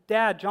his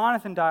dad,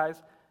 Jonathan, dies,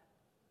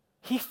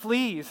 he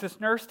flees.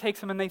 His nurse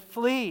takes him and they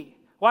flee.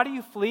 Why do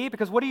you flee?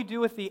 Because what do you do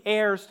with the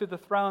heirs to the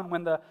throne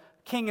when the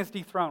king is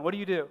dethroned? What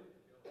do?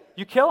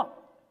 You kill him.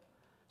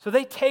 So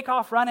they take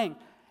off running.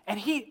 And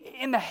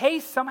in the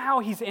haste, somehow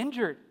he's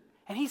injured.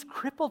 And he's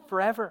crippled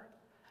forever.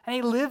 And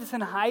he lives in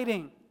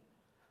hiding.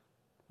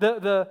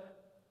 The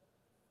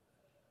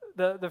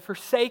the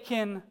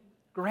forsaken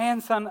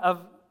grandson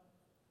of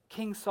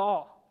King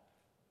Saul.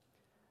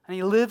 And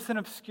he lives in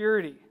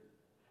obscurity.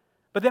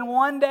 But then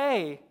one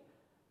day,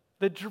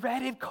 the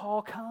dreaded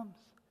call comes.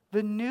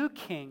 The new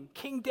king,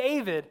 King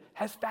David,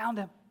 has found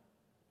him.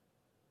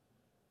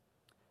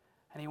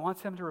 And he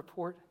wants him to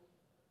report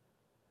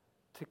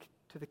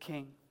to the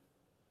king.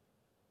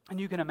 And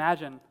you can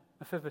imagine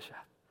Mephibosheth.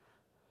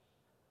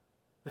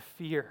 The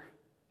fear.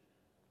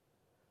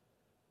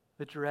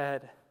 The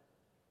dread.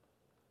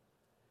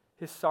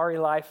 His sorry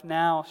life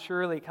now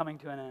surely coming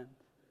to an end.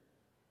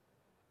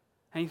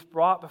 And he's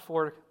brought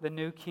before the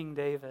new King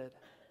David.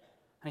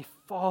 And he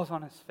falls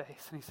on his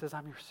face and he says,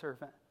 I'm your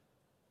servant.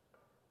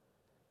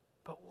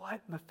 But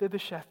what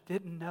Mephibosheth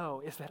didn't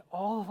know is that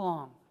all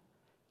along,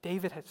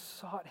 David had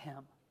sought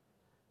him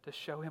to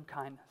show him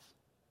kindness.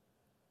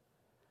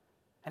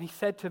 And he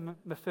said to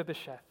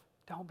Mephibosheth,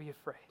 don't be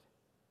afraid.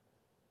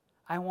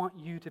 I want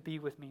you to be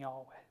with me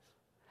always.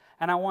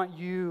 And I want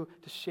you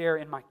to share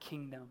in my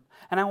kingdom.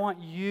 And I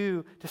want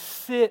you to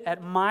sit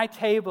at my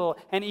table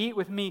and eat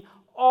with me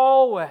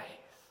always.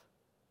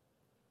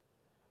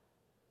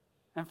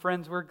 And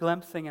friends, we're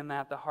glimpsing in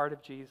that the heart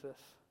of Jesus,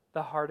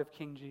 the heart of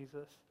King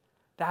Jesus.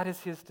 That is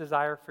his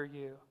desire for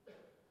you.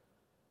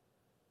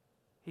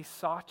 He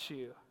sought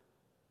you.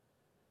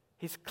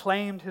 He's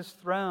claimed his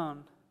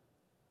throne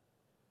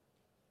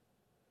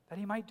that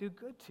he might do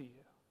good to you.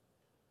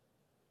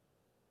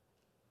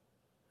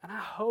 And I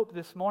hope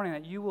this morning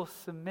that you will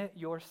submit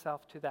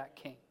yourself to that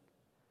King.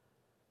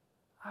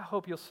 I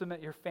hope you'll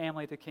submit your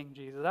family to King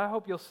Jesus. I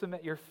hope you'll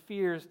submit your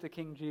fears to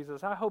King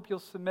Jesus. I hope you'll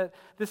submit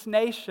this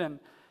nation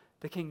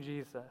to King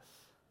Jesus.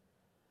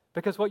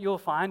 Because what you'll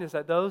find is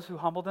that those who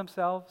humble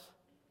themselves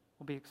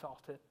will be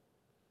exalted.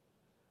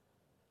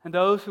 And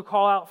those who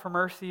call out for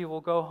mercy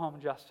will go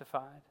home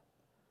justified.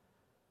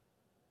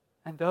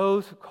 And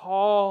those who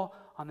call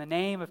on the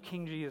name of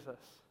King Jesus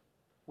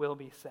will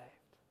be saved.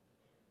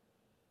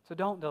 So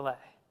don't delay.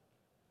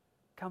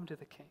 Come to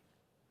the King.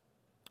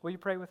 Will you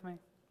pray with me?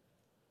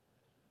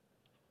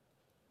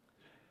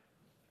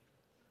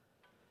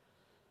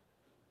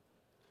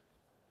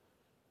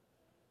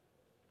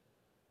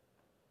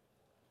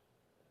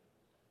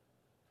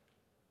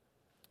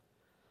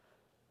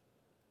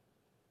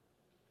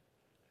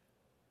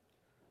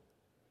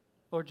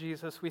 Lord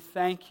Jesus, we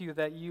thank you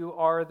that you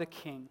are the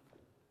King.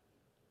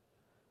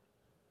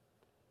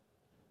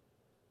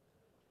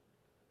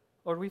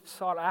 Lord, we've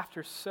sought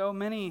after so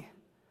many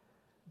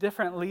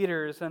different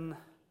leaders and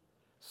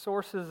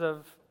sources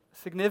of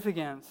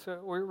significance.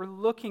 We're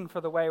looking for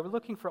the way. We're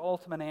looking for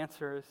ultimate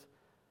answers.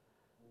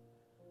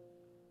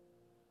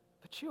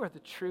 But you are the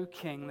true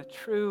King, the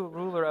true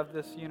ruler of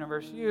this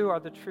universe. You are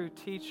the true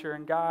teacher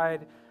and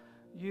guide.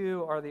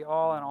 You are the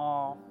all in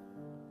all.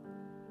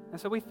 And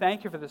so we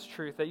thank you for this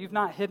truth, that you've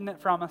not hidden it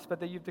from us, but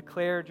that you've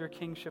declared your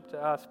kingship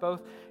to us,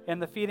 both in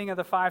the feeding of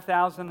the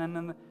 5,000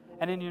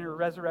 and in your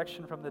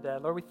resurrection from the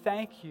dead. Lord, we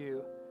thank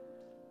you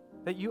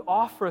that you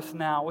offer us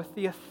now, with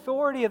the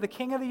authority of the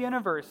King of the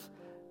universe,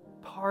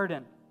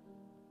 pardon.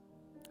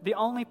 The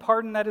only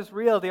pardon that is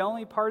real, the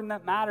only pardon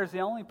that matters,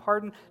 the only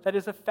pardon that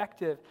is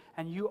effective,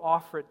 and you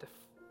offer it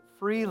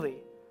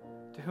freely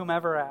to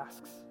whomever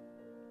asks.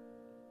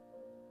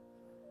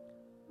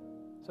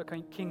 So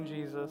King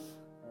Jesus,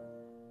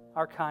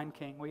 our kind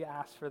King, we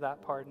ask for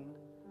that pardon.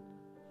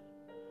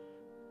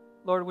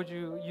 Lord, would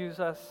you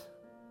use us?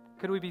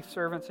 Could we be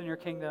servants in your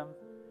kingdom?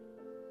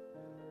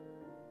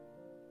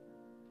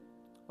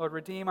 Lord,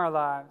 redeem our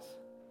lives.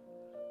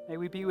 May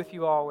we be with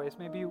you always.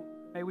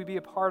 May we be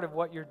a part of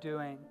what you're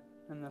doing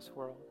in this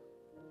world.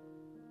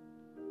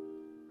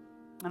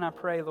 And I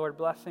pray, Lord,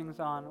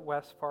 blessings on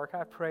West Park.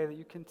 I pray that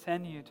you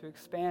continue to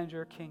expand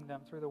your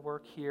kingdom through the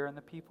work here and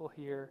the people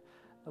here,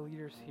 the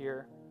leaders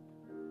here.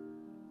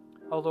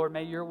 Oh, Lord,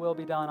 may your will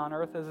be done on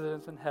earth as it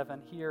is in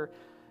heaven here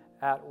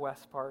at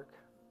West Park.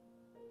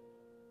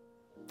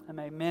 And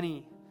may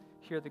many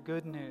hear the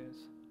good news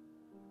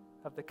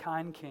of the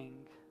kind King,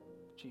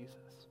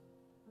 Jesus.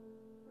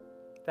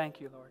 Thank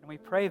you, Lord. And we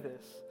pray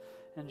this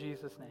in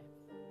Jesus' name.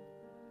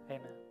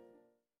 Amen.